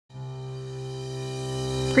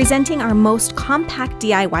Presenting our most compact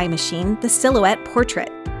DIY machine, the Silhouette Portrait.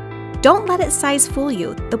 Don't let its size fool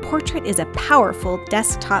you. The Portrait is a powerful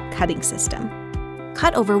desktop cutting system.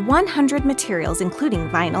 Cut over 100 materials including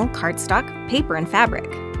vinyl, cardstock, paper, and fabric.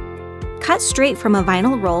 Cut straight from a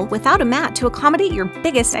vinyl roll without a mat to accommodate your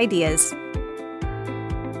biggest ideas.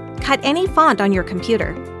 Cut any font on your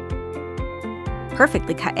computer.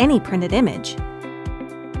 Perfectly cut any printed image.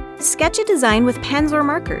 Sketch a design with pens or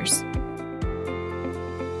markers.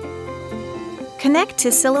 Connect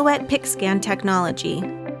to Silhouette PicScan technology.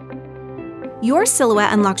 Your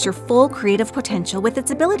Silhouette unlocks your full creative potential with its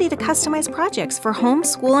ability to customize projects for home,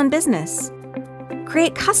 school, and business.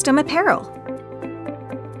 Create custom apparel.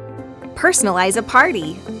 Personalize a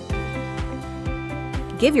party.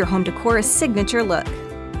 Give your home decor a signature look.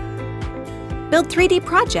 Build 3D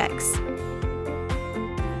projects.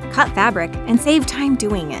 Cut fabric and save time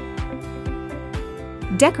doing it.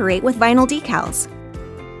 Decorate with vinyl decals.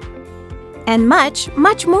 And much,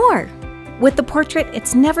 much more! With the Portrait,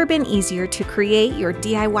 it's never been easier to create your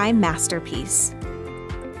DIY masterpiece.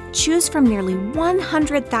 Choose from nearly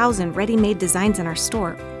 100,000 ready-made designs in our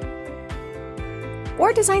store.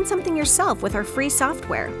 Or design something yourself with our free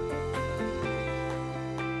software.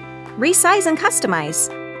 Resize and customize.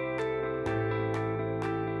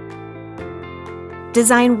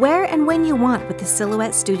 Design where and when you want with the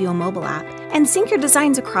Silhouette Studio mobile app, and sync your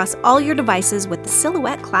designs across all your devices with the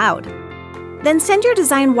Silhouette Cloud. Then send your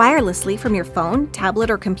design wirelessly from your phone,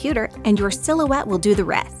 tablet, or computer, and your Silhouette will do the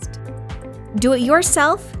rest. Do it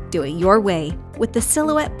yourself, do it your way with the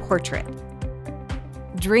Silhouette Portrait.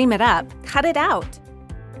 Dream it up, cut it out.